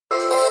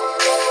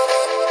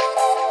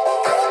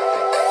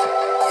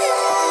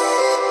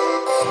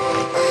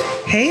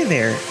Hey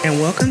there, and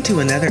welcome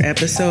to another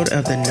episode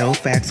of the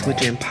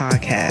NFWJ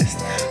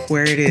podcast,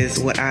 where it is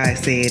what I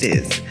say it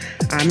is.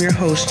 I'm your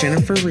host,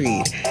 Jennifer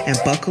Reed, and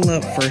buckle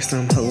up for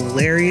some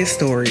hilarious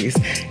stories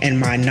and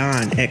my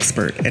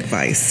non-expert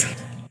advice.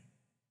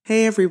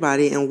 Hey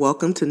everybody, and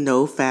welcome to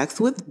No Facts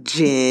with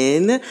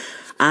Jen.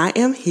 I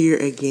am here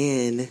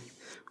again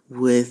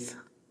with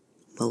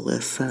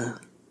Melissa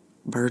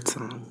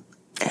Birdsong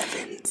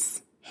Evans.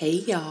 Hey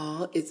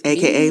y'all, it's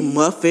AKA me.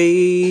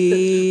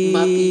 Muffy.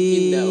 Muffy,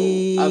 you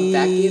know, I'm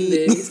back in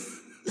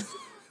this.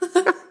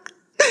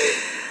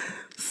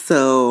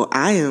 So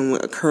I am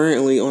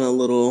currently on a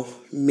little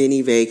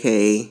mini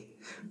vacay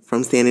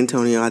from San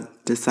Antonio. I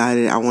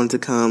decided I wanted to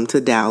come to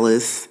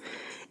Dallas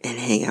and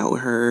hang out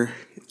with her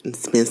and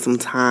spend some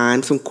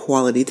time, some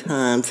quality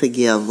time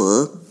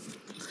together.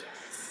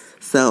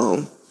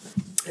 So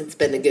It's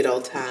been a good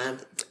old time.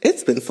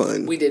 it's been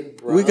fun. We did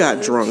brunch. We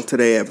got drunk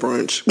today at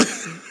brunch.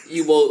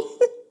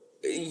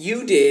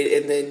 You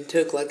did, and then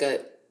took like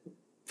a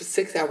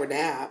 6-hour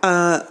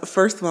nap.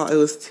 First of all, it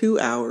was 2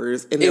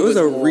 hours, and there was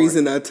a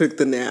reason I took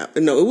the nap.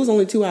 No, it was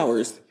only 2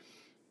 hours.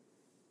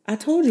 I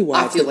told you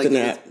why I took the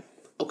nap.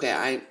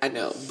 Okay, I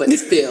know, but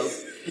still,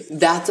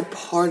 that's a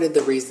part of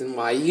the reason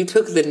why you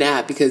took the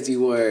nap, because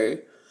you were.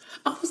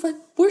 I was like,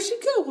 where'd she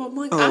go? I'm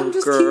like, I'm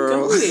just keep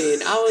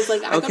going. I was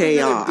like, okay,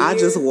 y'all. I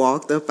just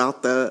walked up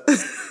out the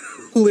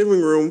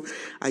living room.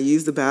 I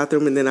used the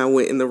bathroom, and then I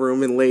went in the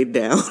room and laid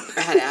down.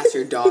 I had asked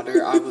your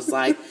daughter. I was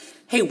like,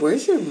 hey,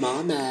 where's your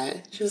mom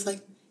at? She was like,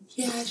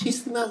 yeah,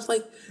 she's. I was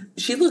like,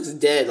 she looks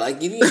dead.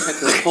 Like, you need to check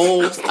her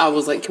pulse. I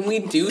was like, can we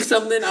do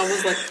something? I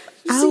was like,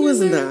 I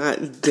was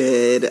not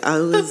dead. I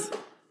was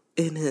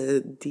in a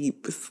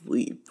deep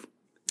sleep.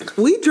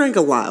 We drank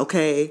a lot,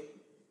 okay?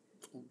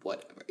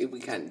 Whatever. We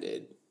kind of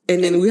did.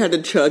 And then we had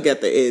to chug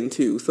at the end,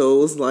 too. So it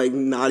was like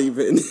not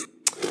even.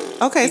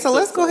 Okay, so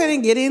let's go ahead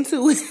and get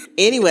into it.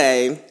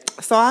 Anyway,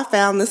 so I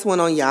found this one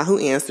on Yahoo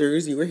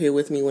Answers. You were here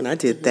with me when I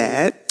did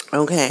that.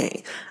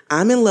 Okay.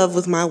 I'm in love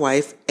with my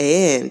wife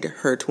and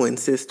her twin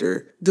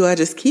sister. Do I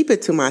just keep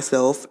it to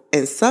myself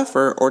and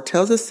suffer, or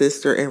tell the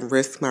sister and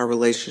risk my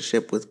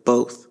relationship with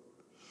both?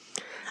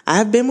 I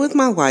have been with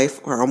my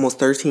wife for almost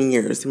 13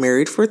 years,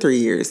 married for 3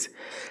 years.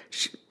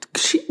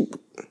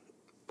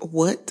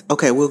 What?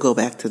 Okay, we'll go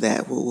back to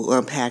that. We'll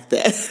unpack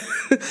that.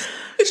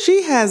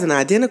 She has an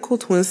identical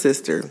twin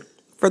sister.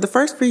 For the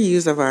first few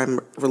years of our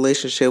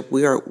relationship,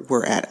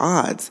 we're at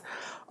odds,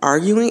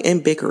 arguing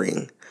and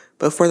bickering.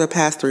 But for the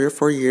past 3 or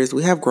 4 years,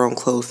 we have grown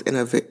close and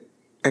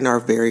are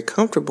very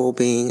comfortable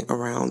being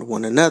around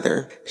one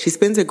another. She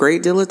spends a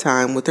great deal of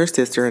time with her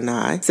sister and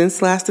I.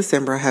 Since last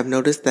December, I have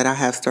noticed that I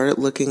have started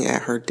looking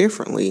at her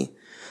differently,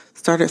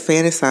 started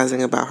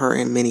fantasizing about her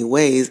in many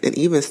ways, and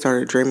even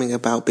started dreaming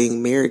about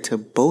being married to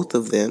both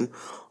of them,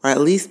 or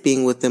at least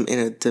being with them in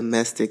a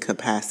domestic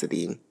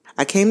capacity.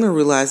 I came to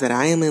realize that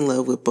I am in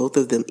love with both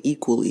of them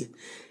equally.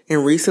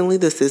 And recently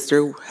the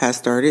sister has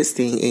started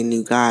seeing a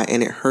new guy,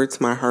 and it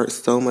hurts my heart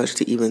so much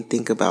to even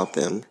think about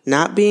them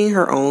not being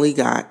the only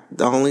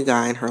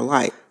guy in her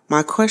life.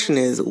 My question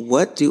is,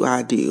 what do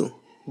I do?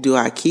 Do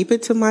I keep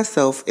it to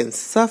myself and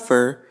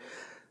suffer?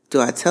 Do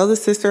I tell the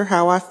sister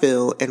how I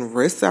feel and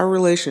risk our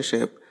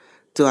relationship?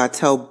 Do I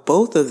tell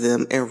both of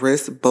them and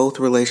risk both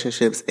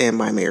relationships and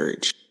my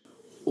marriage?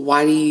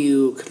 Why do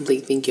you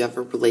completely think you have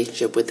a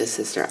relationship with a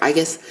sister? I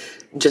guess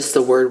just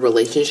the word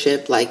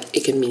relationship, like,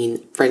 it can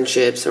mean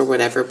friendships or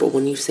whatever, but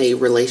when you say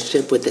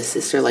relationship with a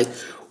sister, like,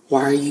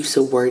 why are you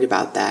so worried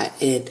about that?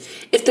 And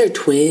if they're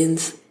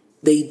twins,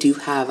 they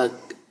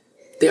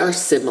are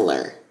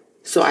similar.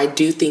 So I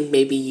do think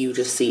maybe you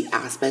just see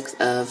aspects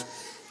of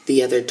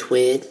the other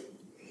twin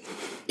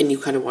and you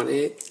kind of want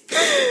it.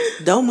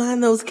 Don't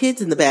mind those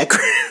kids in the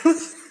background.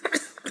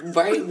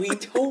 Right? We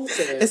told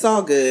them. It's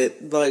all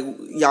good. Like,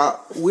 y'all,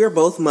 we're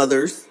both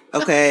mothers,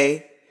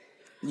 okay?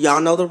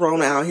 Y'all know the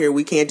Rona out here.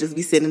 We can't just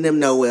be sending them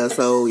nowhere,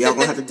 so y'all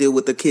gonna have to deal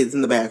with the kids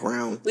in the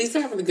background. At least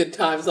they're having a good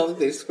time. It's not like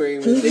they're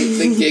screaming,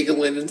 they're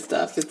giggling and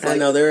stuff. It's like, I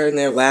know, they're in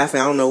there laughing.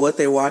 I don't know what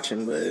they're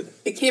watching, but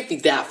it can't be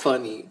that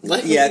funny.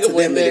 Like, yeah, to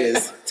them it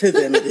is. To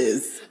them it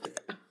is.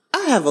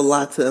 I have a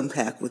lot to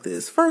unpack with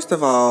this. First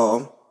of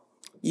all,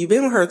 you've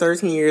been with her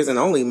 13 years and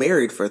only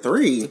married for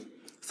 3.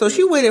 So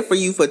she waited for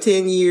you for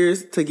 10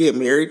 years to get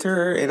married to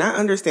her. And I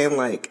understand,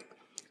 like,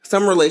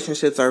 some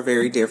relationships are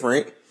very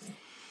different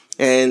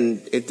and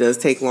it does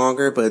take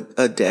longer, but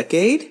a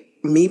decade?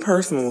 Me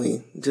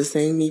personally, just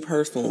saying me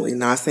personally,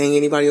 not saying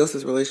anybody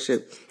else's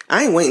relationship.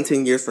 I ain't waiting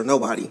 10 years for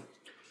nobody.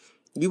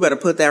 You better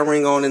put that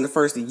ring on in the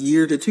first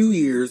year to 2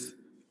 years.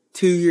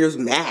 2 years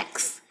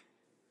max.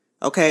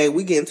 Okay,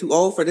 we getting too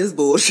old for this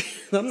bullshit.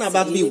 I'm not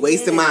about to be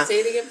wasting my...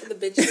 Say it again for the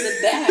bitch in the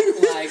back.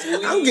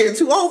 Like, I'm getting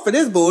too old for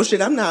this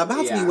bullshit. I'm not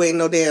about to be waiting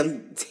no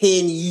damn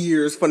 10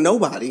 years for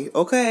nobody,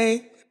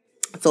 okay?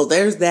 So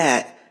there's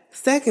that.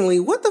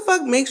 Secondly, what the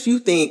fuck makes you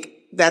think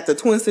that the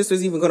twin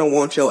sister's even gonna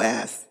want your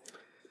ass?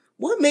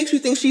 What makes you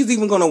think she's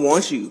even gonna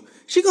want you?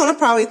 She's gonna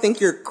probably think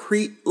you're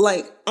creep.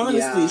 Like,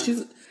 honestly,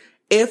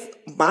 if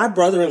my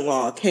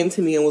brother-in-law came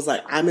to me and was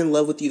like, I'm in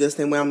love with you the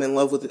same way I'm in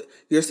love with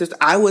your sister,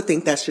 I would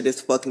think that shit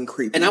is fucking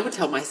creepy. And I would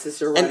tell my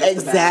sister right and off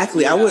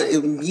exactly, the bat. I would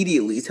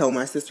immediately tell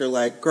my sister,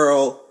 like,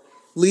 girl,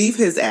 leave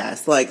his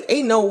ass. Like,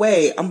 ain't no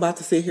way I'm about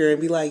to sit here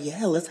and be like,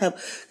 yeah, let's have...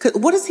 Cause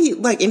what is he,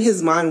 like, in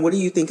his mind, what do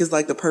you think is,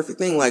 like, the perfect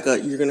thing? Like,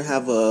 you're gonna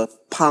have a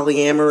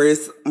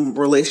polyamorous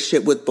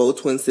relationship with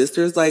both twin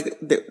sisters? Like,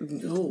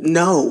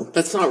 no.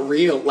 That's not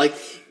real. Like,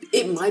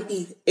 it might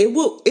be...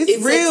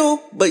 It's real,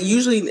 like, but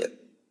usually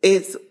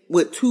it's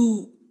with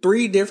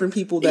 2-3 different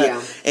people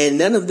that... And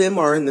none of them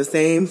are in the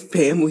same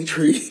family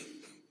tree.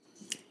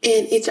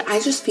 And I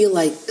just feel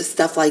like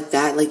stuff like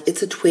that, like,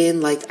 it's a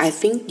twin, like, I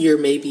think you're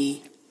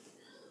maybe...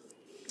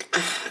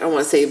 I don't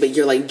want to say it, but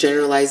you're, like,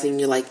 generalizing.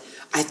 You're like,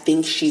 I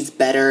think she's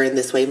better in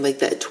this way. Like,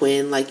 that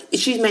twin, like,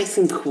 she might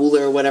seem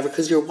cooler or whatever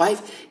because your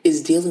wife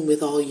is dealing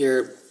with all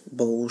your...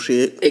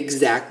 bullshit.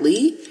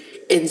 Exactly.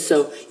 And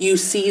so you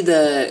see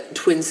the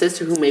twin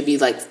sister who may be,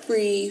 like,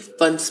 free,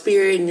 fun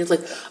spirit, and you're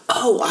like,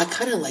 oh,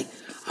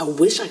 I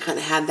wish I kind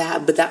of had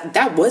that. But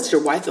that was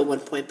your wife at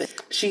one point, but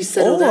she's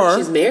settled down.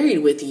 She's married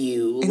with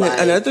you. And like,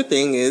 another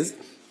thing is,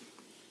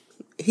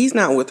 he's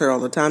not with her all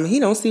the time. He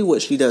don't see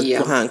what she does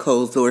behind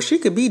closed doors. She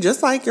could be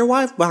just like your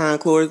wife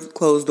behind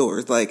closed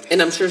doors, like,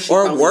 and I'm sure she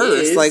or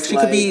worse. Is, like she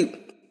could be.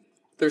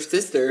 They're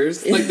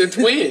sisters, like they're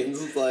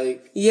twins.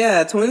 Like,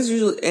 yeah, twins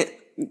usually.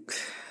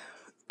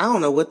 I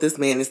don't know what this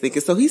man is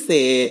thinking. So he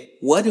said,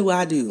 "What do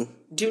I do?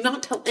 Do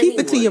not tell Keep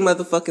anyone. it to your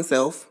motherfucking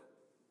self.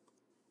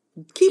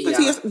 Keep it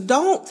to yourself.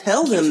 Don't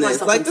tell them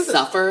this. Like, this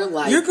suffer.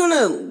 Like, you're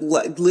gonna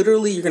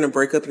literally, you're gonna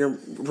break up your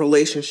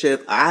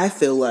relationship. I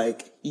feel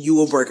like you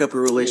will break up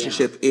your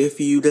relationship if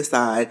you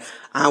decide,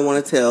 I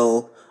want to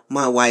tell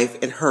my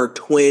wife and her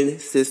twin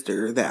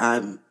sister that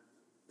I'm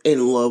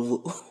in love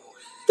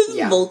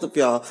with both of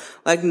y'all.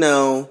 Like,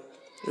 no,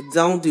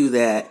 don't do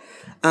that.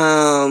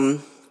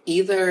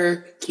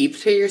 Either keep it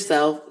to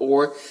yourself,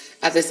 or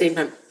at the same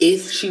time,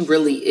 if she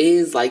really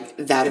is like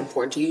that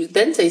important to you,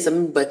 then say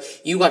something. But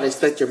you got to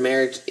expect your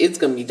marriage; it's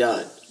gonna be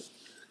done.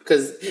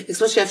 Because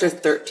especially after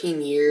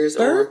 13 years,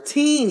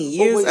 13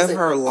 years of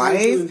her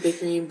life,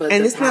 bickering, but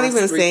and it's not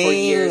even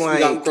saying years, like we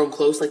got grown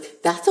close.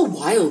 Like, that's a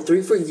while.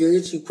 3-4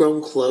 years you've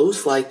grown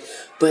close. Like,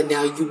 but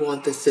now you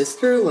want the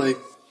sister. Like,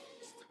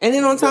 and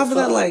then on top of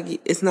that,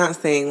 like, it's not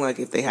saying like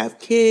if they have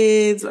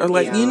kids or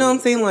like you know what I'm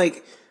saying.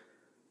 Like,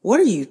 what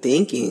are you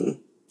thinking?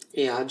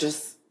 Yeah,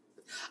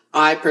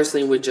 I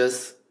personally would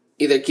just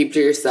either keep to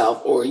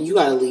yourself, or you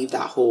got to leave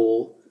that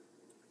whole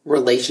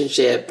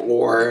relationship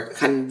or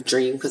kind of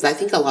dream, because I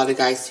think a lot of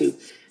guys too,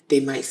 they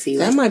might see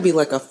that might be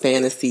like a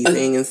fantasy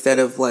thing instead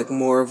of like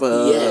more of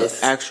a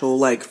actual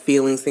like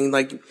feelings thing.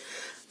 Like,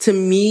 to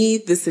me,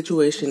 this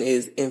situation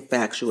is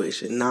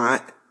infatuation,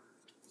 not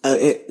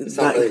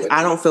really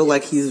I don't feel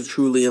like he's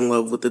truly in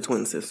love with the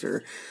twin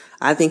sister.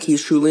 I think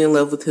he's truly in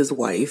love with his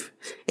wife,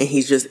 and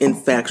he's just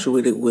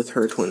infatuated with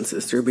her twin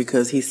sister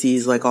because he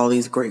sees like all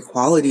these great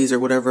qualities or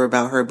whatever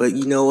about her. But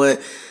you know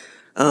what?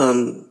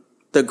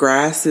 The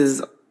grass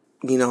is,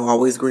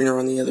 always greener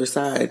on the other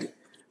side.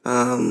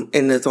 And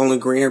it's only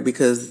greener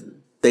because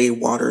they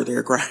water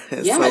their grass.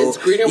 Yeah, so it's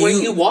greener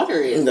when you water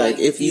it. Like,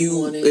 if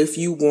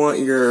you want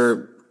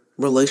your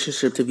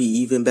relationship to be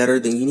even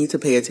better, then you need to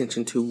pay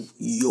attention to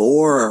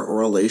your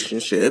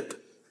relationship.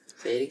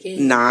 Say it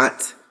again.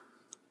 Not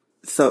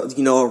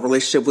a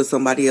relationship with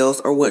somebody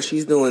else or what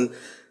she's doing.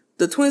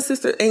 The twin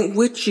sister ain't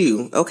with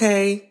you,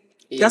 okay?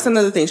 Yeah. That's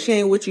another thing. She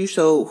ain't with you,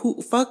 so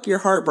fuck your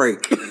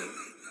heartbreak.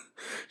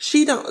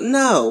 She don't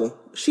know.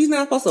 She's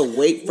not supposed to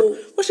wait for...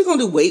 What's she gonna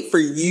do, wait for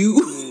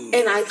you?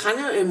 And I kind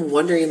of am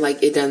wondering,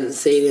 like, it doesn't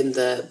say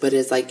it but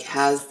it's like,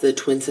 has the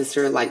twin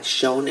sister, like,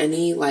 shown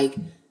any, like,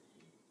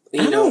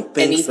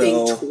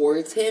 anything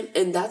towards him?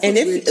 And that's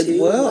weird too.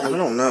 Well, like, I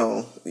don't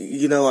know.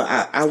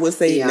 I would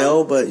say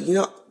no, but,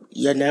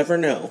 you never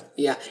know.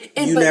 Yeah.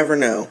 You never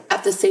know.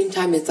 At the same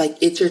time, it's like,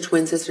 it's your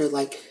twin sister.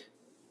 Like,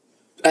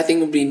 I think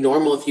it would be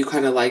normal if you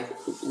kind of like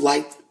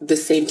the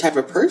same type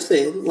of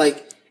person.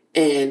 Like,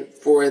 and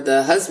for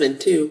the husband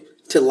too,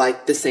 to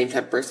like the same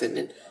type of person.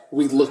 And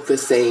we look the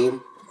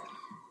same,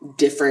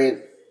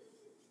 different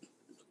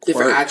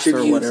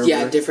attributes.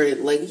 Yeah,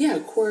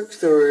 different,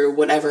 quirks or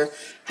whatever.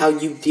 How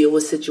you deal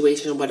with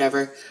situation,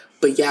 whatever.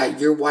 But yeah,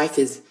 your wife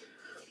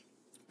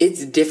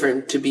it's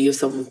different to be with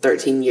someone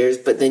 13 years,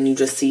 but then you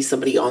just see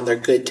somebody on their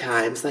good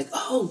times. Like,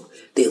 oh,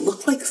 they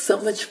look like so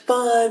much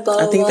fun, blah,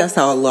 blah, I think that's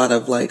how a lot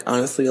of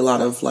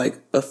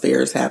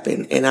affairs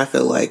happen. And I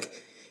feel like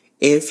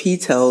if he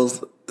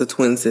tells the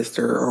twin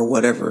sister or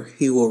whatever,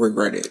 he will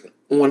regret it.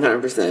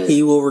 100%.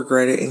 He will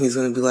regret it, and he's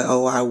going to be like,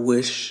 oh, I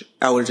wish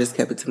I would have just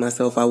kept it to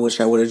myself. I wish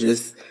I would have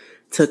just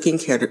taken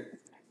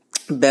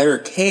better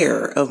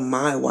care of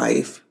my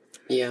wife.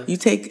 Yeah.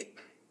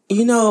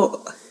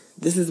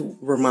 This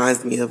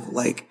reminds me of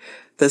like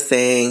the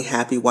saying,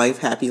 happy wife,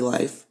 happy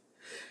life.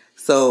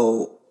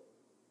 So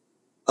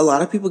a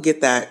lot of people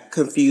get that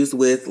confused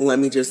with, let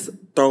me just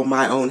throw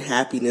my own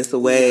happiness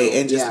away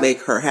and just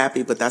make her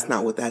happy. But that's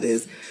not what that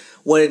is.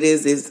 What it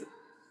is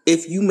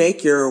if you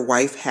make your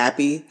wife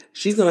happy,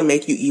 she's going to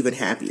make you even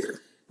happier.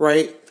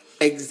 right?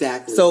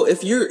 Exactly. So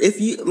if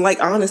you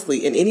like,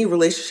 honestly, in any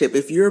relationship,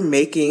 if you're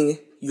making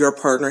your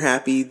partner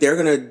happy, they're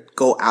going to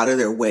go out of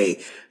their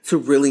way to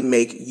really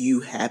make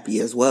you happy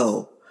as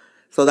well.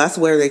 So that's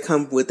where they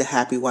come with the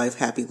happy wife,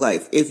 happy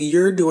life. If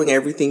you're doing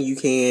everything you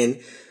can,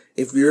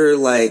 if you're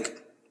like,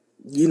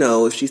 you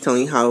know, if she's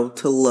telling you how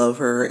to love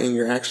her and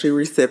you're actually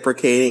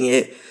reciprocating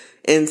it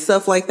and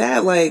stuff like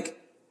that, like,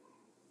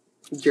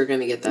 you're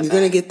going to get that You're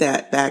going to get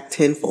that back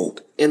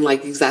tenfold. And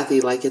like, exactly,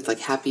 like, it's like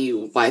happy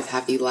wife,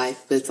 happy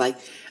life. But it's like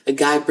a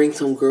guy brings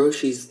home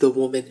groceries, the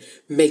woman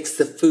makes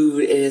the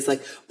food, and it's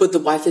like, but the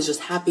wife is just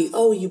happy.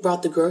 Oh, you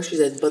brought the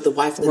groceries in. But the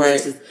wife then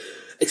makes this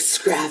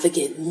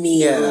extravagant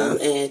meal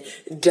and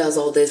does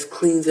all this,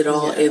 cleans it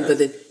all,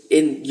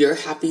 and you're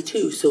happy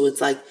too. So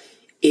it's like,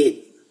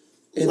 it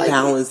like,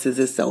 balances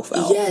itself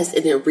out. Yes,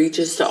 and it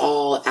reaches to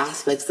all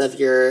aspects of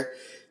your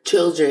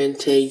children,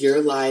 to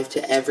your life,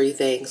 to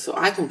everything. So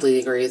I completely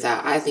agree with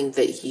that. I think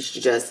that he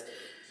should just,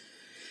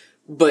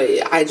 but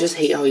I just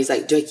hate how he's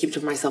like, do I keep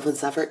to myself and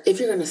suffer? If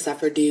you're going to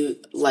suffer,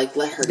 dude, like,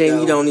 let her go. Then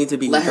you don't need to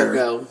be with her. Let her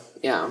go.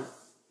 Yeah.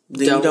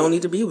 Then you don't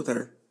need to be with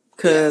her.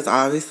 Because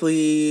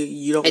obviously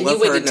you don't love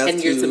her enough to... And you waited 10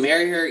 years to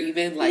marry her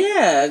even? Like,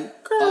 yeah,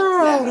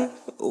 girl.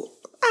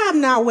 I'm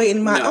not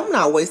wasting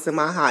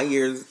my hot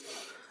years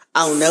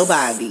on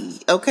nobody.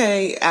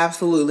 Okay?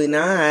 Absolutely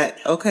not.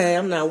 Okay?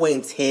 I'm not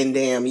waiting 10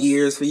 damn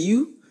years for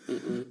you.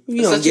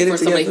 You don't get it for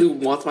somebody who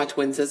wants my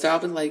twin sister, I'll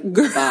be like,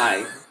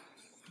 bye.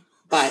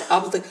 Bye. I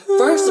was like,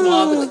 first of all,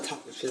 I'll be like,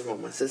 talking shit about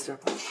my sister.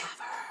 I'm like, have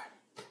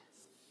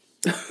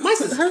her. My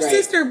sister's her great.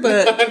 sister,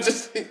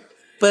 but...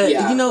 But,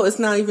 you know, it's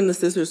not even the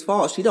sister's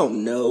fault. She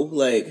don't know.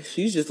 Like,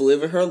 she's just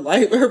living her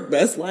life, her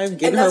best life,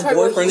 getting her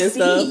boyfriend and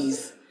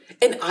stuff.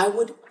 And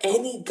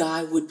any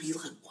guy would be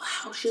like,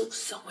 wow, she looks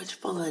so much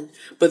fun.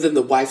 But then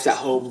the wife's at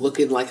home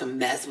looking like a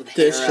mess with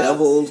hair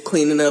disheveled,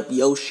 cleaning up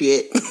your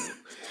shit,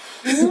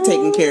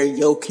 taking care of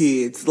your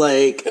kids.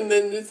 Like, and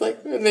then it's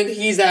like, and then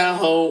he's at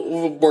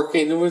home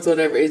working or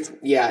whatever.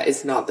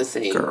 It's not the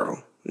same.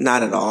 Girl,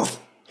 not at all.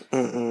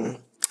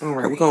 All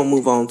right, we're going to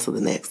move on to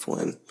the next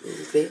one.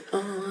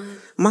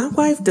 My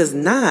wife does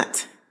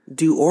not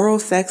do oral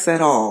sex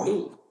at all.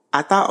 Ooh.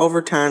 I thought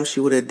over time she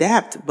would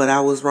adapt, but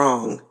I was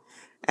wrong.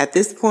 At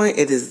this point,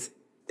 is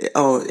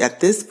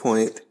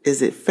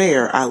it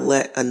fair I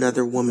let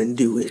another woman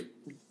do it?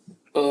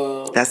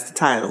 That's the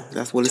title.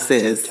 That's what it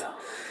says.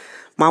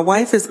 My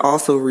wife is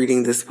also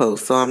reading this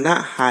post, so I'm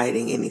not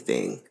hiding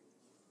anything.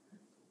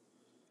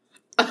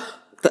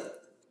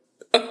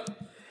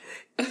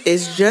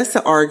 It's just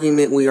an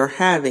argument we are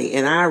having,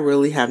 and I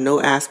really have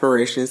no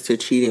aspirations to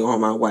cheating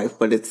on my wife,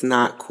 but it's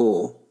not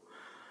cool.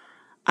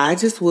 I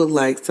just would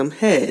like some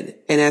head,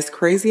 and as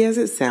crazy as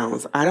it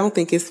sounds, I don't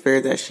think it's fair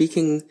that she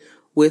can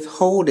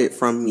withhold it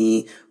from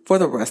me for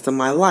the rest of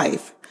my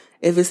life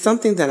if it's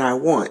something that I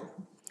want.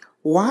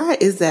 Why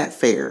is that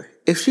fair?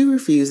 If she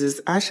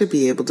refuses, I should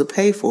be able to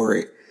pay for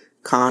it.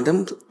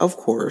 Condoms, of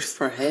course.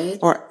 For head?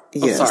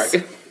 Yes.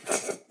 Sorry.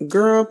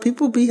 Girl,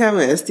 people be having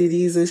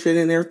STDs and shit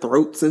in their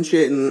throats and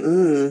shit,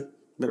 and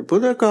better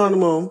put that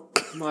condom on.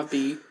 Might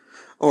be.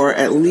 Or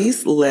at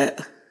least let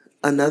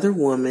another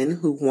woman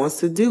who wants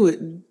to do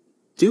it.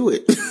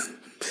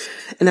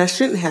 And I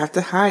shouldn't have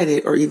to hide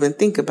it or even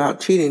think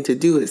about cheating to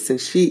do it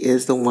since she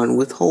is the one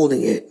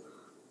withholding it.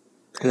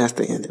 And that's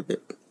the end of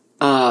it.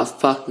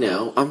 Fuck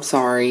no. I'm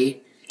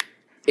sorry.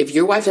 If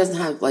your wife doesn't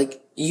have,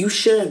 like, you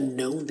should have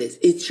known this.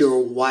 It's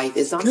your wife.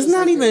 It's not. It's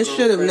not even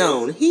should have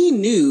known. He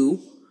knew.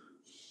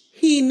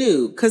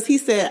 Because he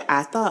said,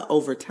 I thought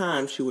over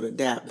time she would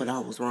adapt, but I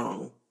was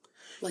wrong.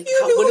 Like, you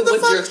knew who the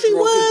fuck she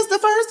was the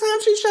first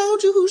time she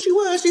showed you who she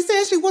was. She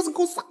said she wasn't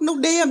gonna suck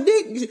no damn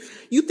dick.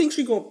 You think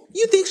she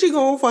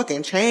gonna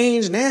fucking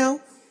change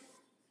now?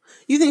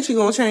 You think she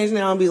gonna change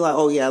now and be like,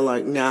 oh yeah,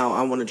 like now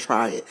I want to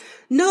try it?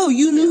 No,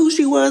 you knew who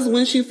she was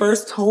when she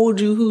first told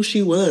you who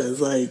she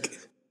was. Like,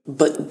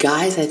 but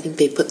guys, I think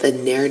they put the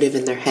narrative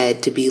in their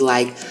head to be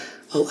like,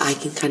 oh, I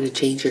can kind of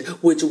change her.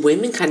 Which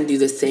women kind of do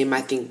the same,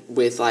 I think,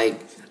 with like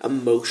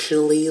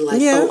emotionally,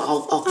 like,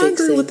 I'll fix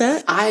it. I agree with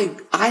that.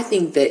 I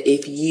think that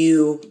if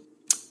you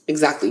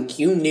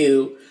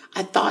knew,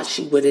 I thought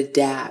she would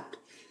adapt.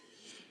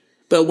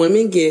 But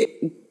women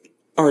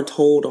are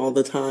told all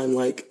the time,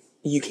 like,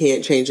 you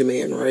can't change a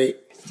man, right?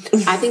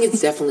 I think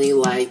it's definitely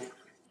like,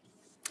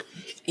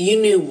 you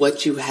knew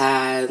what you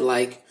had,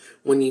 like,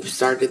 when you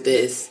started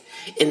this.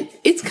 And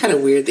it's kind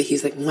of weird that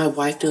he's like, my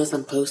wife knows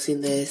I'm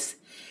posting this.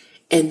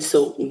 And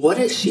so what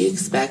does she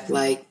expect?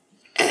 Like,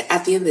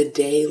 at the end of the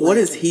day, like, what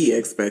is he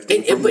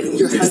expecting? But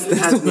your husband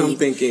has needs. I'm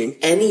thinking.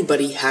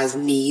 Anybody has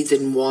needs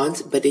and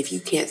wants, but if you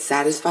can't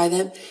satisfy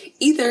them,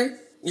 either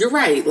you're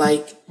right.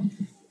 Like,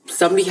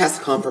 somebody has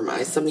to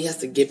compromise. Somebody has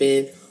to give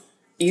in.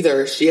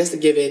 Either she has to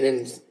give in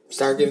and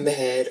start giving the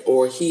head,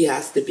 or he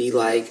has to be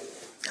like.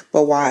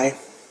 But why?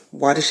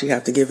 Why does she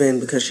have to give in?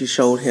 Because she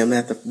showed him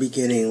at the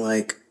beginning,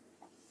 like,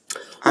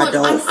 well, I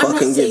don't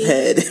fucking give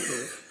head.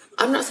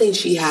 I'm not saying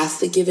she has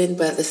to give in,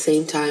 but at the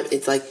same time,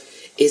 it's like,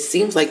 it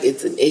seems like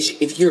it's an issue.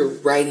 If you're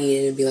writing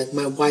in and be like,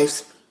 my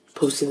wife's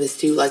posting this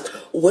too. Like,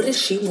 what does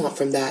she want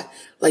from that?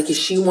 Like, is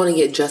she wanting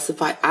it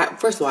justified?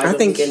 First of all, I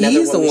think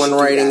he's the one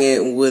writing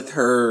it with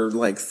her,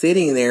 like,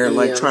 sitting there,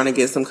 like, trying to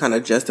get some kind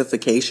of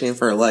justification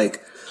for,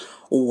 like,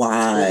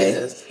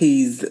 why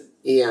he's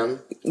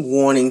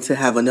wanting to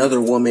have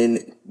another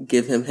woman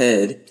give him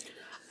head.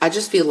 I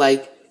just feel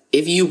like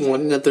if you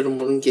want another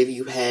woman to give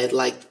you head,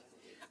 like,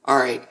 all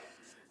right,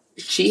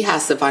 she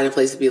has to find a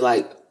place to be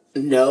like,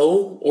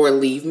 no, or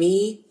leave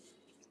me,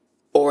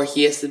 or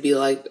he has to be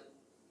like,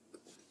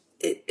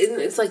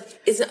 it's like,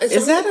 is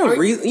that a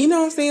reason? You know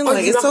what I'm saying?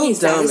 Like, it's so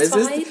dumb.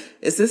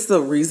 Is this a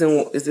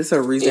reason? Is this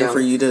a reason for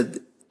you to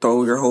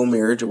throw your whole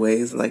marriage away?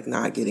 Is like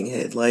not getting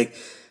head? Like,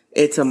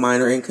 it's a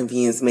minor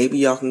inconvenience. Maybe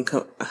y'all can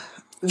come.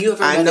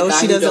 I know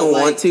she doesn't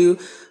want to,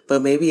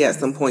 but maybe at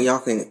some point y'all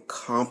can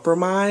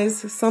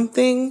compromise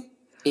something.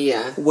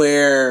 Yeah.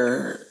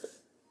 Where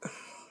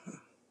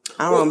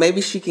I don't know.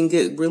 Maybe she can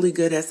get really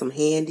good at some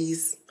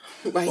handies.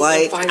 Right,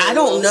 like, I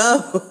don't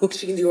know.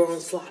 She can do her own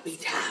sloppy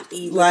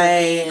tappy.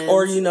 Like,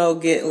 or, you know,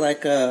 get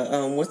like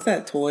a, what's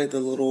that toy? The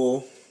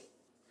little...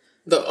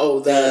 The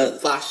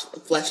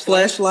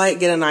fleshlight.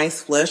 Get a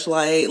nice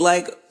fleshlight.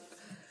 Like,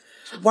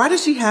 why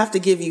does she have to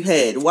give you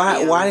head?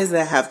 Why does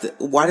it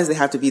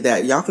have to be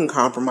that? Y'all can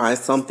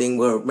compromise something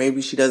where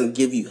maybe she doesn't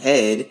give you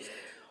head.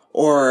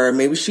 Or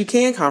maybe she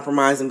can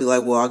compromise and be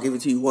like, well, I'll give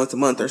it to you once a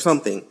month or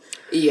something.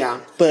 Yeah.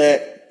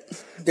 But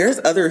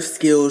there's other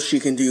skills she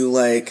can do,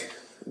 like...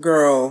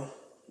 Girl,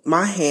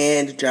 my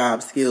hand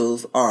job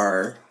skills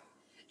are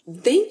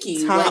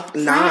top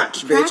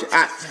notch, bitch.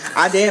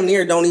 I damn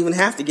near don't even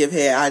have to give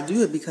head. I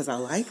do it because I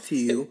like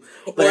to.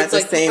 But at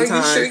the same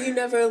time, are you sure you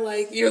never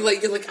you're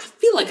like I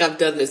feel like I've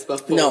done this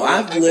before. No,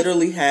 I've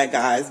literally had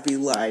guys be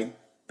like,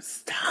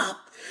 stop.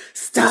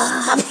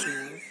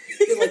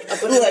 You're like,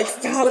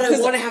 stop. But I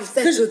want to have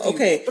sex with you.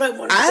 Okay,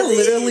 I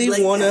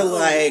literally want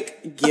to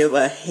give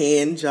a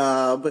hand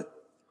job.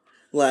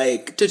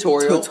 Like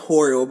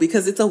tutorial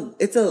because it's an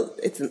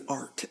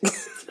art.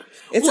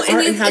 It's an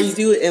art in how you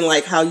do it and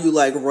like how you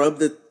like rub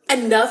the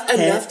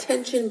enough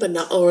tension, but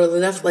not or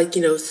enough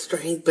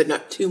strength, but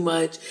not too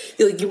much.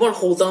 You want to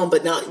hold on,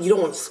 but not you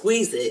don't want to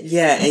squeeze it.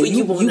 Yeah, and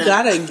you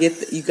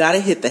gotta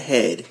hit the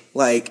head.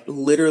 Like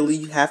literally,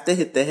 you have to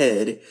hit the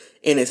head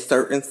in a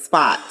certain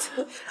spot.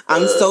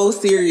 I'm so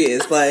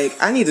serious. Like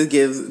I need to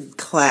give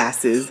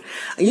classes.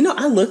 You know,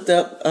 I looked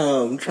up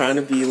trying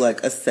to be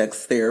like a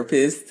sex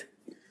therapist.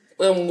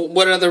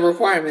 What are the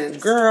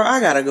requirements? Girl, I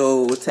gotta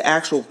go to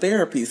actual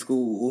therapy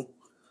school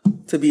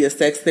to be a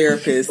sex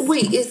therapist.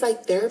 Wait, is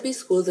therapy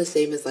school the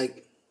same as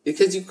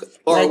because you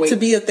to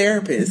be a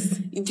therapist?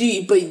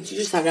 But you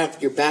just have to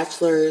have your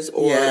bachelor's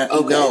or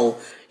no,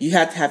 you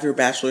have to have your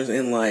bachelor's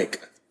in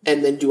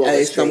and then do all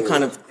this some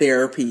kind of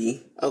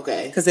therapy.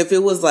 Okay. Because if it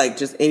was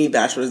just any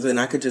bachelor's, then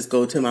I could just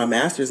go to my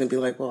master's and be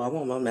like, well, I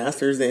want my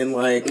master's in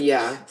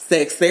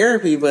sex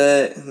therapy.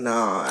 But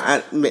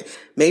no,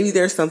 maybe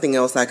there's something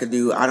else I could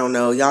do. I don't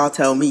know. Y'all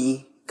tell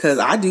me. Because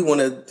I do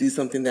want to do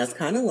something that's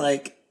kind of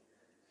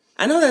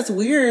I know that's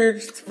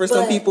weird for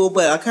some people,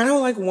 but I kind of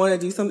want to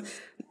do something.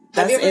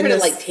 Have you ever heard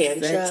of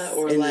Tantra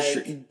or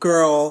industry.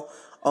 Girl,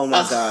 oh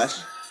my gosh.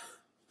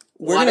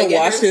 We're going to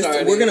watch this.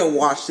 We're going to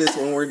watch this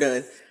when we're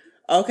done.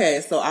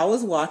 Okay, so I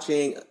was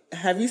watching.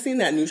 Have you seen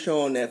that new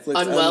show on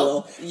Netflix?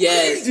 Unwell?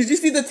 Yes. Did you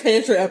see the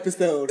Tantra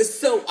episode?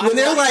 So when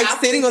they're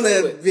sitting on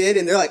the bed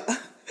and they're like,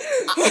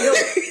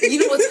 you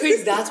know what's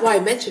crazy? That's why I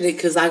mentioned it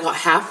because I got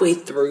halfway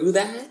through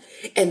that,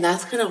 and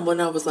that's kind of when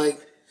I was like,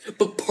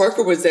 but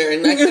Parker was there,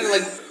 and I kind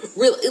of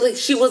really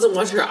she wasn't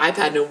watching her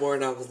iPad no more,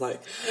 and I was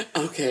like,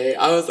 okay,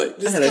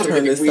 this is kind of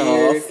really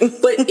weird,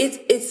 but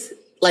it's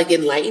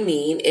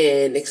enlightening,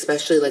 and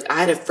especially I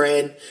had a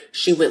friend,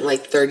 she went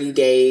 30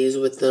 days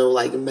with no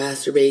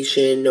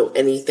masturbation, no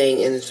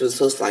anything, and it was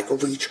supposed to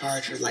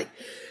recharge her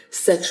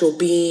sexual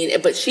being,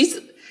 but she's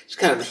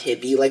kind of a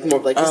hippie, more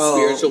of a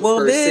spiritual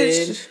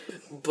person. Bitch,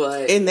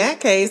 but in that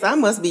case, I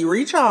must be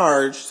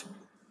recharged.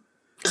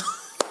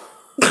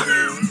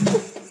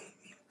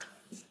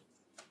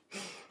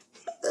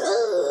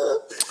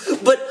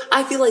 But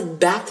I feel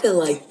back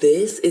to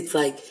this, it's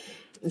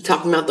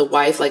talking about the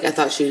wife, I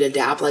thought she would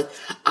adapt.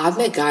 I've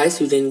met guys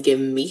who didn't give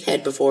me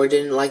head before,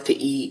 didn't like to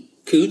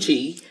eat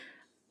coochie.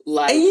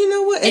 And you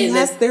know what? And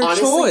that's their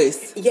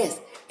choice. Yes.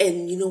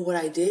 And you know what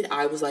I did?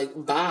 I was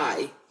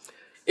bye.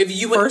 If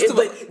you first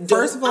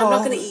of all, I'm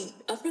not gonna eat.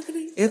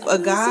 If a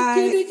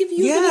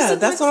guy,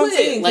 that's what I'm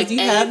saying. You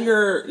have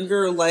your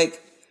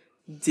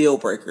deal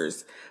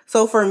breakers.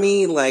 So for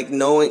me,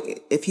 knowing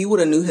if he would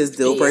have knew his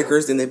deal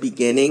breakers in the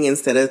beginning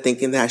instead of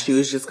thinking that she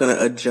was just going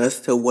to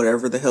adjust to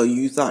whatever the hell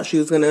you thought she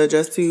was going to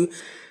adjust to,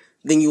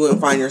 then you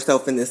wouldn't find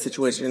yourself in this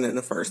situation in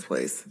the first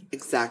place.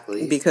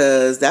 Exactly.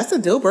 Because that's a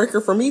deal breaker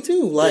for me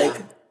too.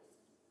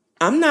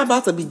 I'm not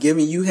about to be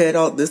giving you head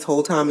out this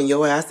whole time and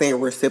your ass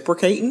ain't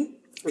reciprocating.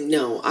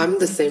 No, I'm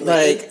the same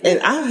way. And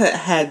I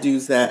had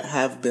dudes that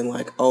have been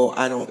oh,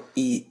 I don't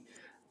eat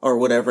or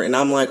whatever, and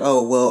I'm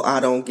oh, well, I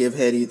don't give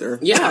head either.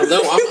 Yeah,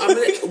 no, I'm gonna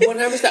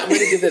 100%. I'm gonna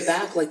give it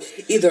back.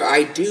 Either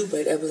I do,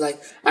 but it was I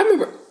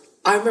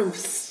remember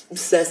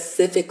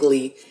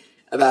specifically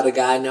about a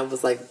guy, and I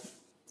was like,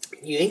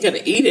 you ain't gonna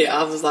eat it.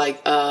 I was like,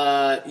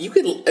 you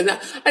could, and I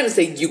didn't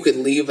say you could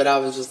leave, but I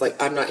was just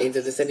like, I'm not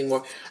into this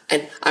anymore.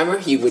 And I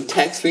remember he would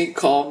text me,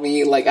 call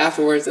me, like,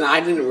 afterwards, and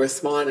I didn't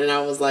respond, and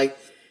I was like,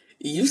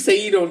 you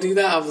say you don't do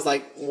that? I was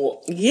like,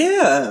 well,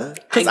 yeah.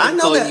 Because I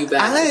know that, you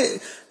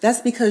back. That's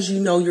because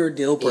you know your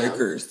deal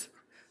breakers.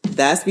 Yeah.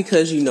 That's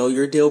because you know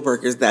your deal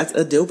breakers. That's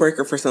a deal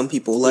breaker for some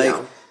people. Like,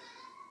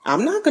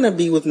 I'm not going to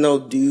be with no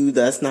dude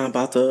that's not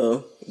about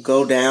to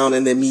go down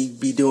and then me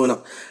be doing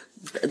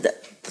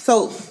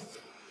so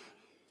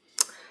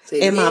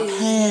in my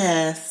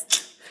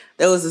past,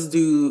 there was this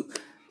dude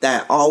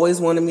that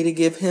always wanted me to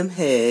give him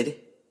head,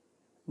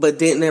 but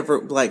didn't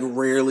ever, like,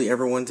 rarely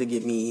ever wanted to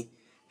give me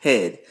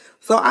head.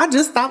 So I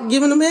just stopped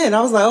giving him head.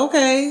 I was like,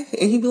 okay.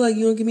 And he'd be like,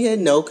 you don't give me head?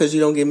 No, because you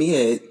don't give me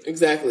head.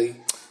 Exactly.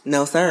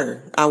 No,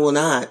 sir. I will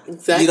not.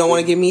 Exactly. You don't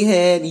want to give me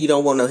head? You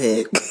don't want no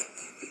head.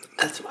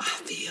 That's what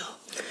I feel.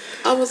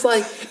 I was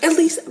like, at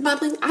least,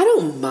 I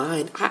don't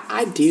mind.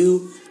 I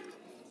do.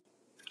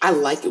 I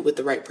like it with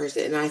the right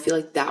person, and I feel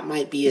like that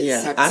might be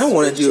a separate I don't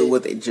want to do it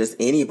with just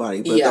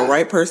anybody, but the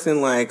right person,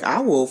 like,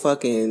 I will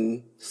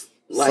fucking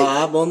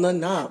slob on the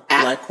knob,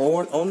 like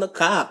corn on the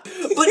cob.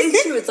 But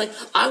it's true. It's like,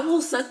 I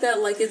will suck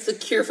that like it's a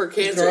cure for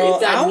cancer. Girl,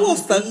 if that I will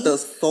suck the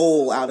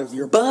soul out of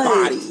your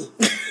body.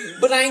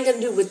 But I ain't gonna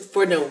do it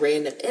for no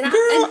random. And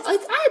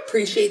I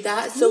appreciate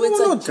that. So it's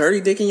like no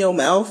dirty dick in your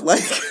mouth,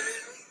 like.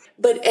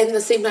 But at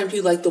the same time,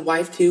 too, like the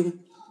wife too.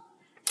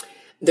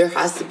 There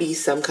has to be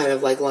some kind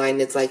of like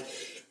line. It's like,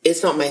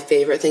 it's not my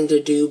favorite thing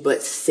to do,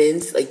 but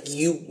since like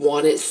you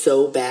want it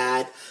so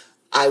bad,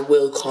 I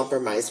will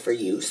compromise for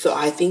you. So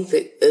I think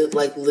that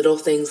like little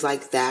things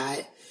like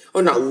that,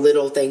 or not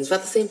little things, but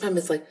at the same time,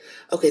 it's like,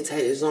 okay,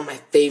 it's not my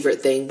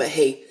favorite thing, but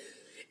hey,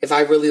 if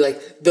I really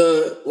like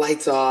the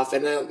lights off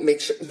and I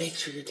make sure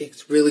your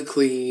dick's really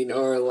clean,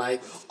 or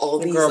like all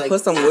these girl, like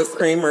put some whipped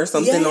cream or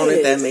something on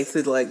it that makes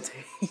it like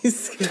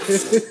taste good.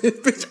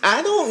 Bitch,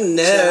 I don't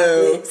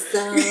know.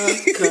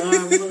 Chocolate,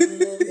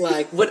 caramel,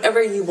 like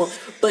whatever you want.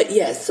 But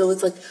yes, so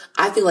it's like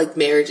I feel like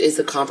marriage is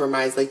a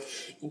compromise. Like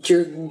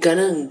you're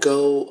gonna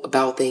go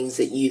about things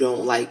that you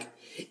don't like.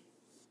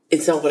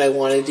 It's not what I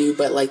want to do,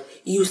 but like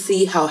you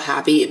see how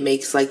happy it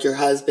makes like your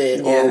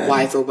husband or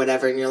wife or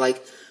whatever, and you're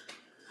like,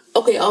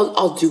 okay,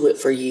 I'll do it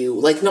for you.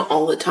 Like, not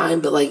all the time,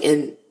 but like,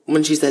 and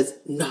when she says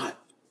not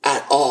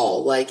at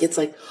all, like, it's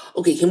like,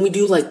 okay, can we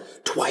do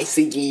like twice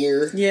a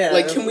year? Yeah.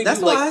 Like, can we That's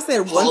do why like I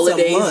said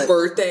holidays, once a month.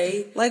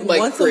 birthday? Like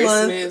once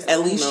Christmas, a month,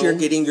 at least you're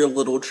getting your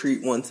little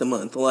treat once a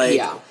month.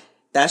 Like,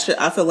 I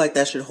feel like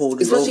that should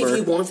hold you over. Especially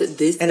if he wants it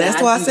this and bad,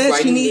 that's why I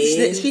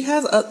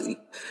said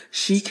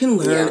she can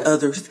learn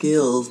other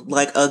skills,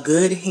 like a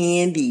good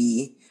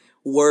handy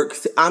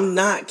works. I'm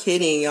not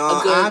kidding,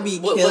 y'all. I be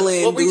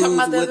killing what dudes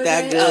with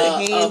that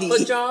good handy.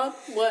 Foot job?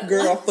 What?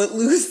 Girl,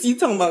 Footloose. You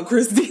talking about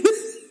Christine?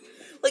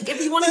 Like, if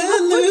you want to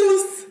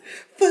Footloose.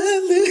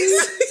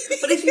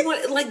 But if you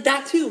want, like,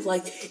 that too,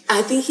 like,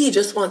 I think he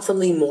just wants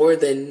something more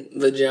than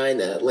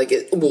vagina. Like,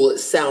 it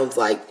sounds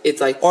like, it's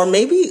like. Or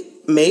maybe,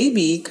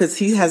 because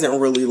he hasn't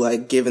really,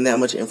 like, given that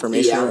much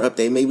information or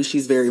update. Maybe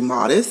she's very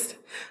modest.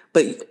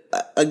 But,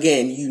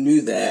 again, you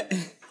knew that.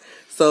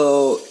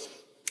 So,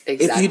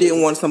 if you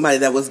didn't want somebody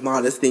that was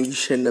modest, then you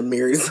shouldn't have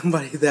married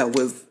somebody that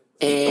was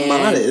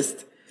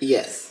modest.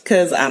 Yes.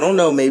 Because, I don't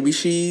know, maybe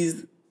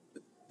she's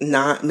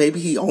not, maybe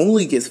he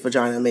only gets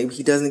vagina. Maybe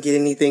he doesn't get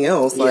anything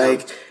else. Yeah.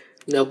 Like,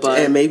 no butt.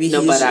 And maybe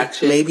no butt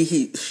action. Maybe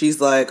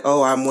she's like,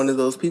 oh, I'm one of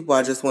those people.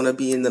 I just want to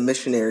be in the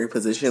missionary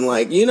position.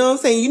 Like, you know what I'm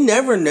saying? You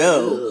never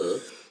know.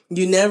 Ugh.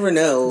 You never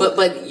know.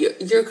 But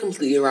you're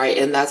completely right.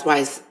 And that's why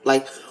it's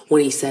like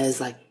when he says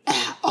like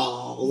at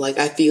all, like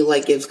I feel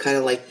like it's kind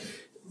of like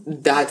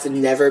that's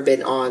never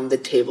been on the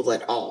table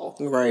at all.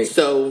 Right.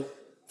 So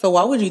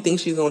why would you think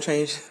she's going to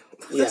change?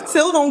 Yeah. I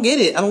still don't get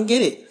it. I don't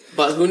get it.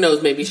 But who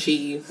knows? Maybe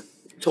she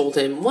told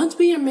him, once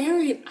we are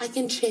married, I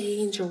can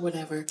change or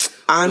whatever.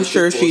 I'm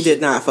sure she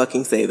did not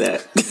fucking say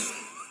that.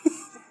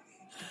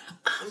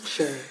 I'm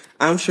sure.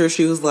 I'm sure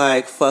she was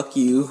like, fuck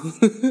you.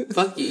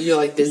 Fuck you. You're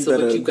like, this is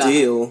what you got.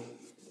 Deal.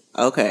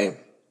 Okay.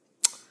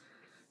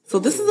 So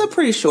this is a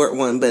pretty short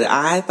one, but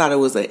I thought it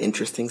was an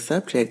interesting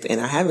subject,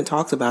 and I haven't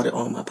talked about it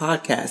on my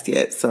podcast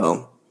yet.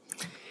 So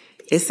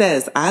it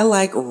says, I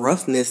like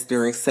roughness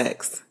during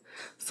sex.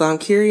 So I'm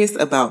curious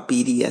about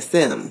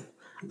BDSM.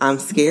 I'm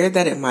scared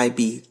that it might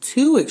be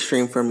too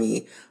extreme for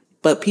me,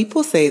 but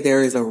people say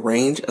there is a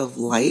range of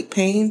light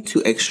pain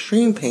to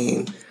extreme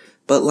pain.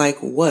 But like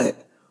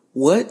what?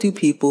 What do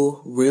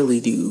people really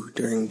do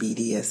during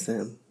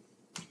BDSM?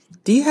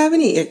 Do you have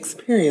any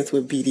experience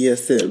with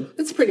BDSM?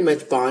 It's pretty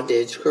much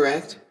bondage,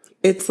 correct?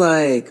 It's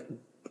like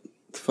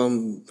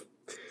from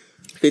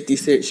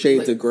 50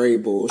 Shades of Grey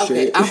bullshit,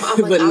 okay,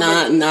 I'm like,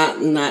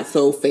 but not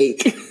so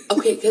fake.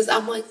 Okay, because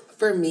I'm like,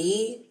 for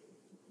me,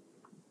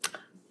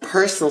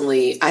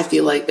 personally, I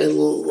feel like a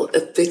little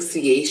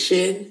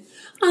asphyxiation.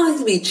 I like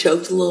to be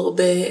choked a little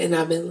bit, and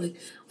I've been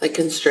like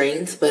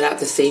constraints, but at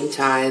the same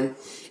time,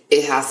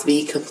 it has to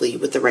be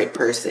complete with the right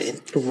person.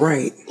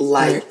 Right.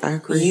 Like, I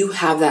agree. you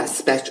have that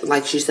spectrum,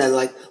 like she said,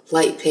 like,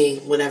 light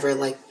pink, whatever.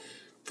 Like,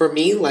 for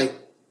me, like,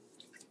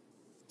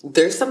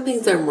 there's some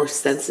things that are more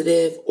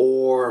sensitive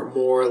or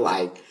more,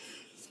 like,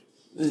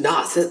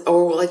 not,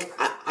 or, like,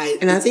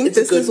 and I think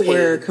this is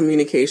where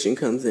communication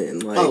comes in.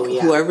 Like,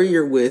 whoever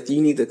you're with,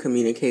 you need to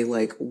communicate,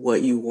 like,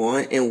 what you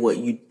want and what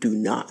you do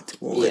not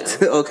want.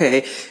 Yeah. Okay?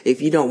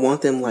 If you don't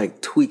want them,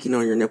 like, tweaking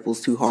on your nipples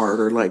too hard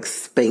or, like,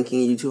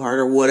 spanking you too hard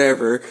or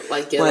whatever.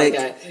 Like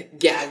a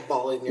gag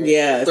ball in your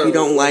throat. If you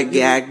don't like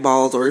gag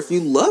balls or if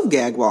you love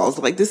gag balls,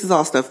 like, this is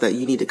all stuff that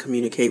you need to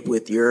communicate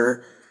with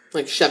your...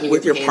 Like, shoving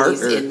your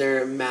partner in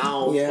their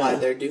mouth while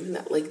they're doing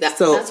that. Like, that's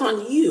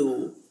on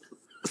you.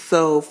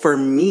 So, for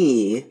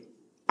me,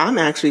 I'm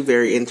actually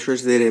very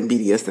interested in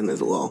BDSM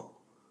as well.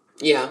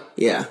 Yeah.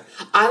 Yeah.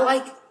 I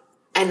like,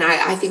 and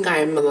I think I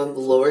am on the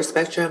lower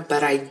spectrum,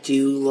 but I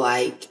do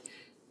like,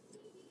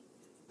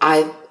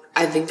 I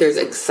think there's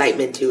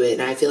excitement to it,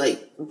 and I feel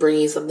like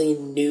bringing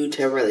something new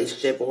to a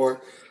relationship or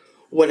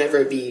whatever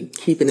it be.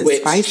 Keeping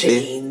it spicy.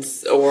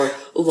 Chains or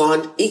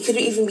it could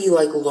even be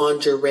like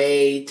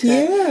lingerie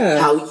to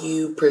how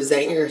you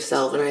present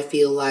yourself, and I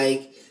feel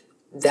like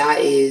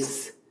that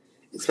is...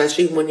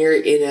 Especially when you're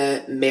in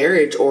a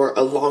marriage or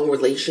a long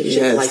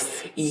relationship, like,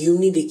 you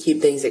need to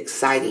keep things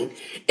exciting.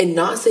 And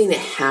not saying it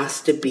has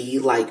to be,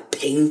 like,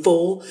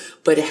 painful,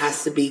 but it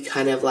has to be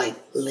kind of, like,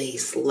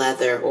 lace,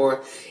 leather,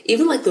 or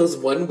even, like, those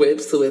one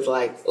whips with,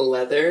 like,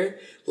 leather.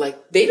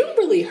 Like, they don't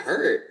really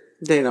hurt.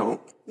 They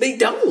don't. They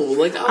don't.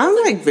 Like, I'm,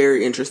 like,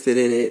 very interested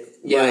in it.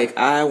 Yeah. Like,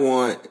 I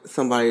want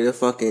somebody to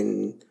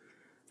fucking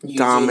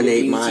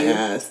dominate my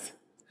ass.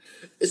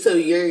 So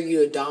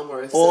you're a dom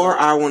or a sub? Or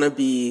I want to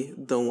be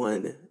the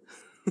one.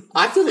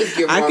 I feel like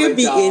you're more I could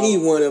be dom. Any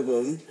one of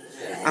them.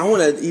 I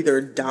want to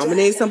either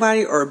dominate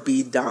somebody or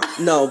be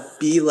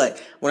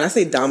like, when I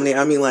say dominate,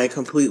 I mean like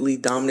completely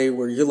dominate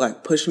where you're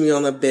like pushing me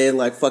on the bed,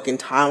 like fucking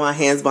tie my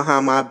hands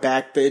behind my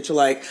back, bitch.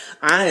 Like,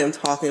 I am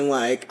talking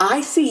like. I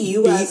see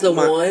you as the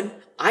one.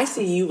 I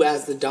see you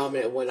as the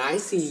dominant one. I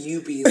see you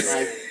being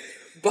like.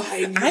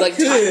 Behind you, like,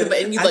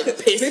 and you, like,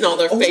 pissing on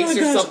their face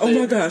or something. Oh,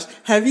 my gosh.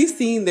 Have you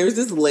seen, there's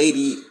this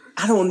lady,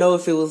 I don't know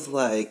if it was,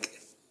 like,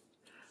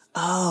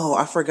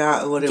 I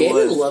forgot what it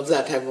was. Galen loves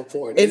that type of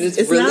porn. It's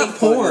really not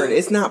porn.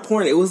 It's not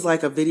porn. It was,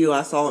 like, a video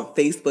I saw on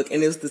Facebook,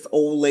 and it was this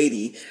old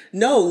lady.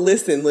 No,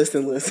 listen.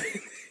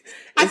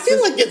 I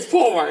feel like it's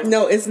porn.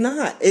 No, it's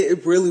not.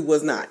 It really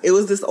was not. It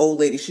was this old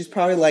lady. She's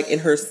probably, like, in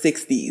her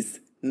 60s.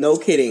 No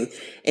kidding.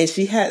 And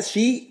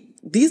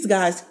these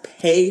guys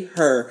pay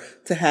her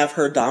to have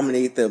her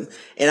dominate them.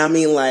 And I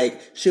mean, like,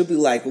 she'll be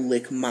like,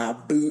 lick my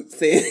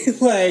boots and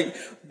like,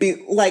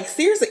 be like,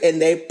 seriously. And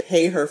they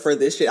pay her for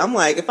this shit. I'm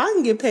like, if I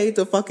can get paid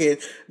to fucking,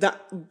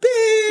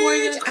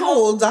 bitch, I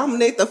will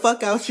dominate the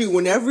fuck out you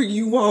whenever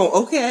you want.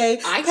 Okay.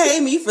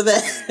 Pay me for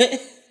that.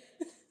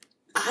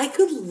 I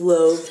could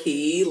low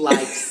key,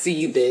 like,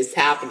 see this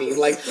happening.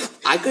 Like,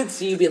 I could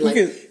see you being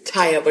like,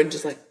 tie up and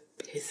just like,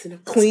 pissing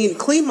up.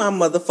 Clean my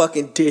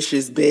motherfucking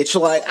dishes, bitch.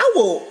 Like, I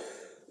will.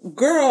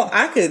 Girl,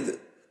 I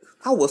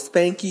will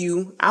spank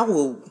you. I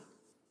will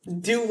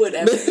do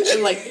whatever.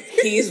 And like,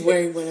 he's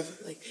wearing whatever.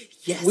 Like,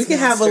 yes, we can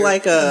master.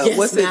 have a yes,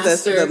 what's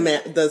master.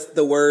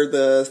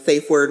 the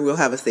safe word. We'll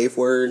have a safe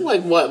word.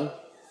 Like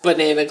what?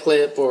 Banana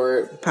clip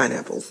or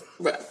pineapples.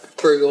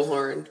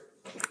 Flugelhorn.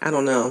 I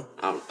don't know.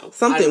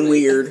 Something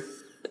weird.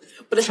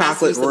 But it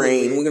chocolate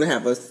rain. We're gonna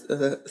have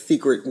a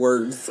secret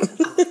words.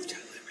 Chocolate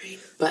rain.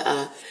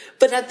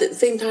 But at the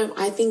same time,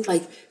 I think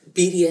like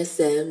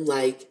BDSM,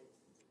 like.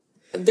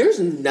 There's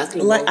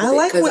nothing like wrong with I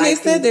like it, when they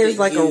said there's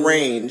like a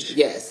range.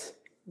 Yes.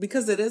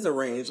 Because it is a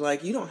range.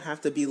 Like, you don't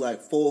have to be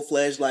like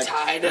full-fledged, like,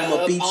 tied I'm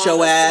gonna beat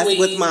your ass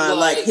with my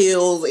like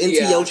heels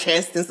into your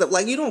chest and stuff.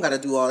 Like, you don't gotta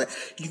do all that.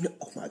 You know,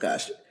 oh my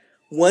gosh.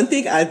 One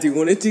thing I do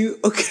want to do,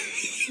 okay.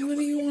 What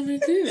do you want to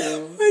do?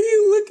 Why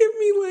you look at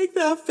me like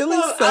that? I'm feeling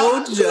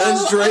so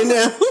judged right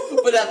now.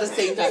 But at the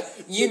same time,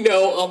 you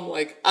know, I'm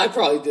like, I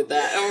probably did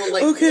that. And I'm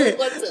like, okay,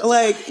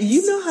 like,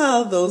 you know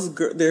how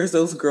there's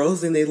those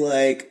girls and they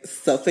like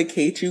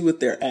suffocate you with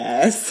their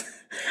ass?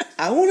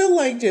 I want to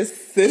like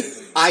just sit.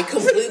 I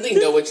completely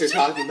know what you're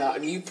talking about,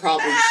 and you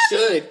probably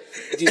should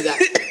do that.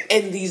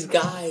 And these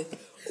guys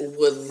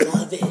would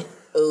love it.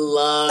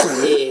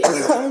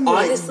 I'm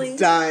honestly like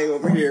dying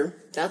over here.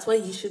 That's why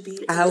you should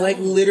be. I like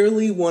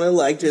literally want to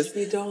like just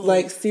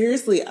like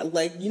seriously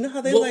like, you know how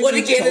they like what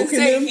again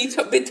say them? He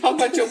been talking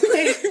about your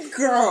face,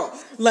 girl.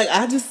 Like,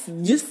 I just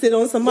sit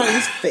on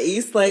somebody's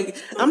face. Like,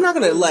 I'm not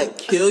gonna like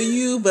kill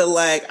you, but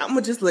like I'm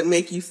gonna just like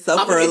make you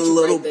suffer a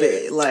little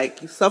bit.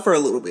 Like, you suffer a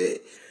little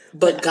bit.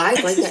 But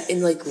guys like that,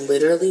 and like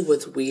literally,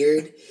 what's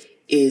weird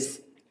is.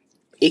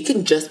 It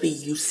can just be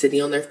you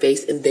sitting on their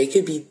face, and they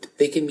can be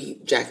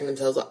jacking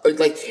themselves up. Or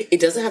like, it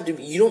doesn't have to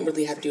be. You don't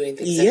really have to do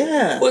anything.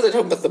 Yeah. What are they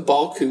talking about? The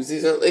ball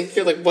koozies? Like,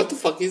 you're like, what the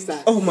fuck is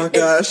that? Oh my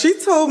god! She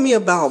told me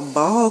about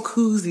ball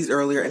koozies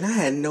earlier, and I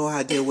had no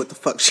idea what the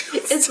fuck she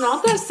was. It's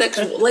not that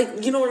sexual.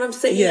 Like, you know what I'm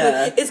saying?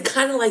 Yeah. Like, it's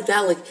kind of like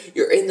that. Like,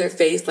 you're in their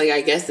face. Like,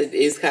 I guess it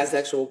is kind of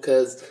sexual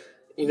because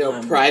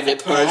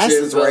private parts. Ass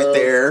is right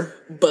there.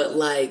 But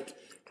like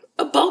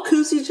a ball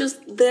koozie,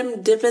 just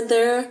them dipping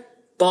their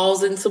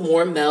balls in some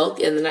warm milk,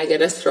 and then I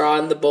get a straw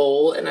in the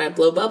bowl and I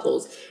blow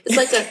bubbles. It's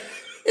like a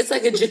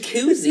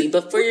jacuzzi,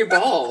 but for your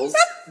balls.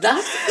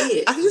 That's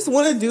it. I just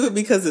want to do it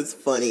because it's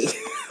funny.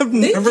 I've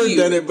never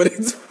done it, but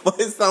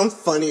it sounds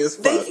funny as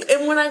fuck.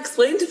 And when I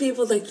explain to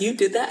people like you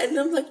did that, and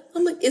I'm like,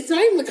 it's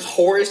not even like a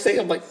horror thing.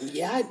 I'm like,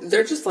 yeah,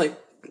 they're just like,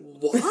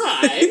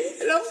 why?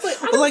 And I was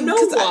like, I don't know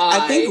why.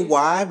 I think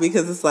why,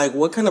 because it's like,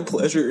 what kind of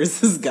pleasure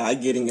is this guy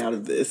getting out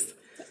of this?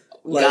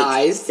 Like,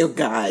 guys.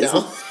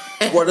 No.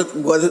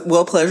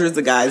 What pleasure is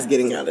the guys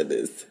getting out of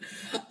this?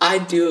 I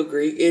do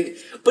agree.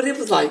 But it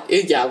was like,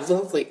 I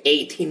was like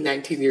 18,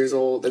 19 years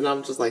old, and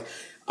I'm just like,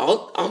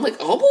 I'll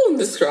blow in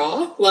the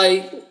straw.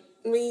 Like,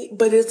 me.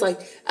 But it's like,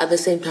 at the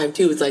same time,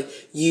 too, it's like,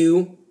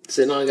 you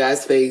sitting on a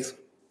guy's face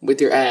with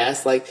your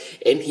ass, like,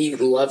 and he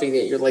loving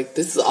it. You're like,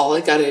 this is all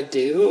I gotta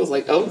do? I was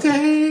like,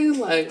 okay,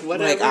 like,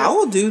 whatever. Like, I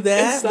will do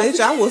that,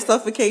 bitch. I will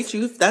suffocate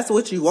you if that's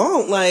what you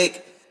want.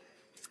 Like,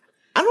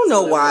 I don't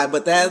know why,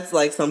 but that's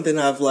like something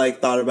I've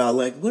like thought about.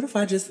 Like, what if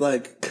I just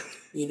like,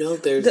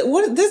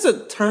 there's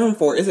a term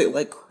for it. Is it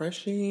like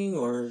crushing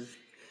or?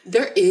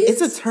 There is.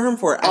 It's a term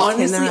for it.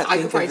 Honestly, I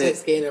could probably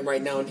text him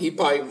right now and he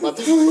probably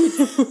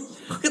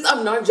because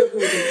I'm not joking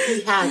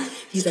with him.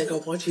 He's like, I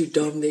want you to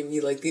dominate me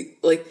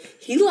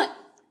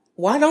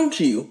Why don't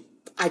you?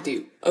 I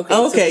do. Okay.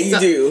 Okay, you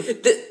do.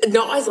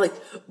 I was like,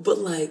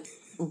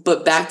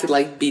 but back to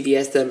like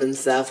BDSM and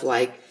stuff,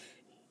 like,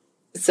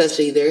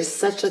 especially there's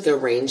such like a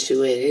range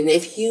to it. And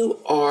if you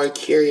are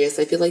curious,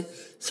 I feel like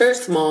start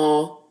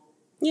small.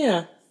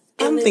 Yeah.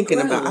 I've been thinking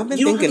about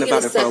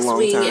it for a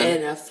long time.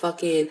 And a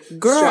fucking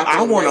girl,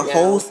 I want a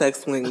whole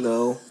sex swing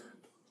though.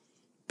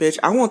 Bitch,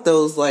 I want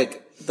those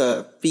like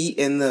the feet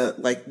and the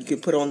like you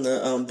can put on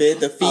the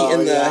bed, the feet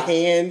and the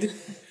hand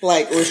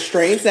like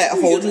restraints that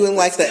hold you in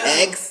like the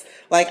X.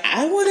 Like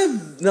I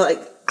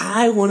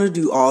want to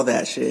do all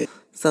that shit.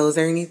 So is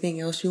there anything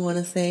else you want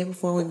to say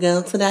before we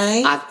go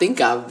today? I think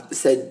I've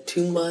said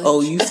too much.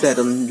 Oh, you said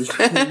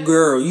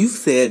girl, you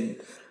said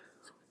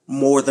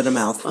more than a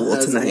mouthful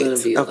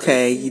tonight.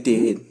 Okay, you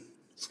did.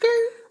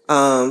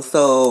 Skirt.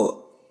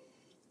 So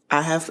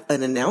I have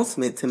an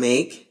announcement to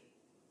make.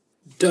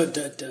 I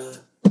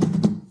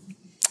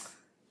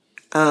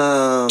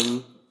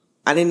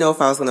didn't know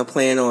if I was going to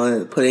plan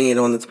on putting it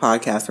on this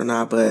podcast or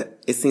not, but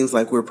it seems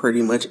like we're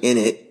pretty much in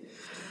it.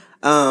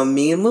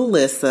 Me and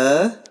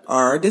Melissa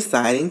are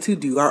deciding to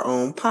do our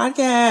own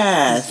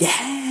podcast.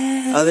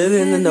 Yes. Other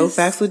than the No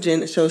Facts with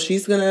Jen show,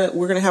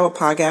 we're gonna have a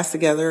podcast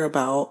together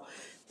about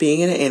being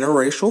in an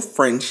interracial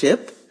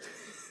friendship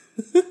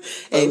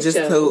and just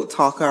to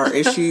talk our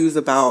issues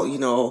about,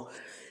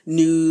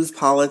 news,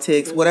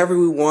 politics, whatever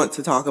we want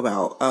to talk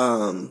about.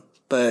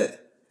 But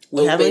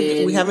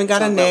we haven't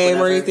got a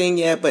name or anything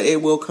yet, but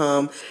it will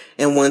come.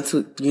 And once,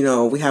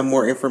 we have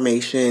more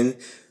information,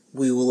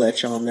 we will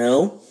let y'all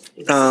know.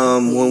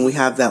 When we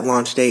have that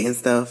launch date and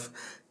stuff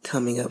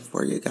coming up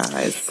for you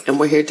guys. And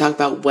we're here to talk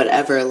about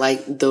whatever,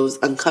 like those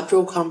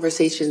uncomfortable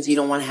conversations you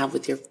don't want to have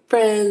with your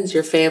friends,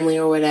 your family,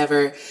 or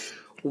whatever.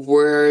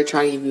 We're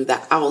trying to give you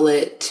that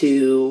outlet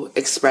to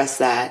express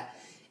that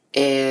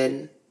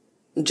and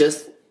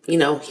just,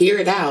 hear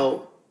it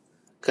out.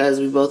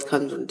 Because we both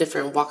come from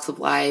different walks of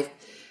life,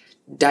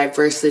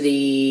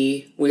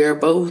 diversity. We are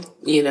both,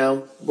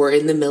 we're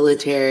in the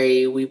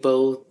military. We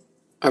both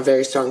are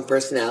very strong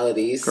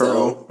personalities.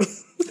 Girl. So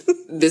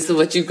this is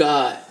what you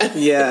got.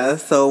 Yeah.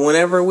 So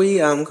whenever we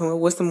come up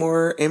with some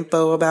more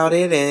info about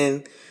it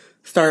and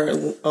start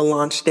a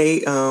launch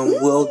date,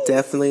 we'll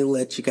definitely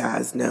let you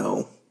guys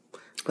know.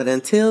 But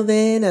until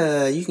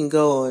then, you can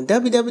go on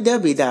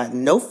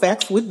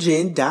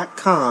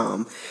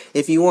www.nofactswithjen.com.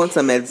 If you want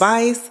some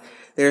advice,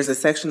 there's a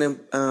section to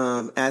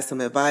ask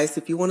some advice.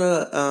 If you want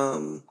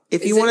to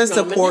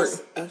support,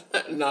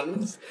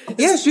 anonymous.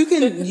 Yes, you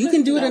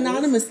can do it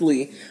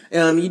anonymously.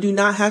 You do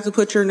not have to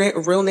put your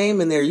real name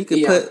in there. You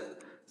could put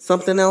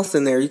something else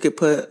in there. You could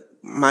put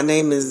my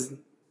name is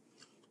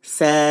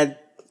Sad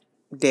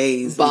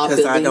Days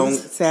because I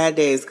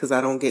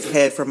don't get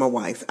head from my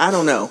wife. I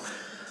don't know.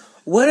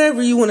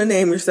 Whatever you want to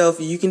name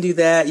yourself, you can do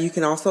that. You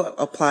can also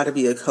apply to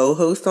be a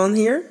co-host on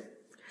here.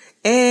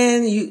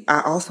 And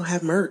I also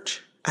have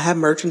merch. I have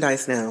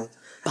merchandise now.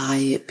 Buy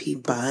it,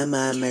 people. Buy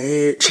my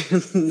merch.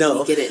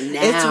 No. Get it now.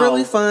 It's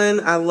really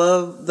fun. I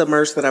love the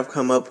merch that I've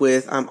come up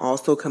with. I'm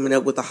also coming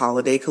up with a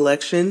holiday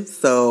collection.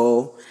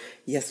 So,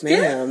 yes,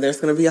 ma'am.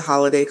 There's going to be a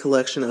holiday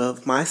collection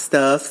of my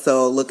stuff.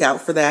 So, look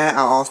out for that.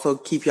 I'll also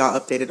keep y'all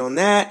updated on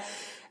that.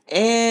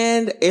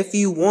 And if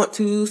you want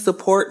to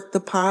support the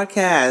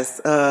podcast,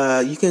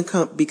 you can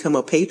become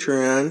a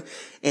Patreon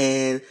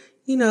and,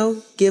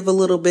 give a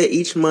little bit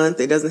each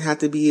month. It doesn't have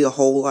to be a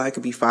whole lot. It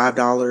could be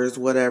 $5,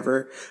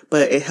 whatever,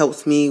 but it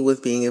helps me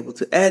with being able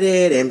to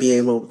edit and being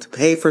able to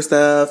pay for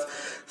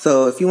stuff.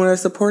 So if you want to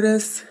support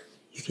us,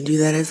 you can do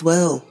that as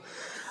well.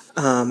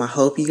 I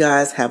hope you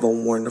guys have a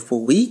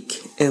wonderful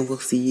week and we'll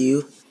see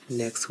you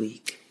next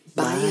week.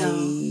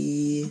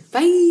 Bye. Bye.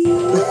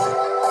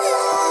 Bye.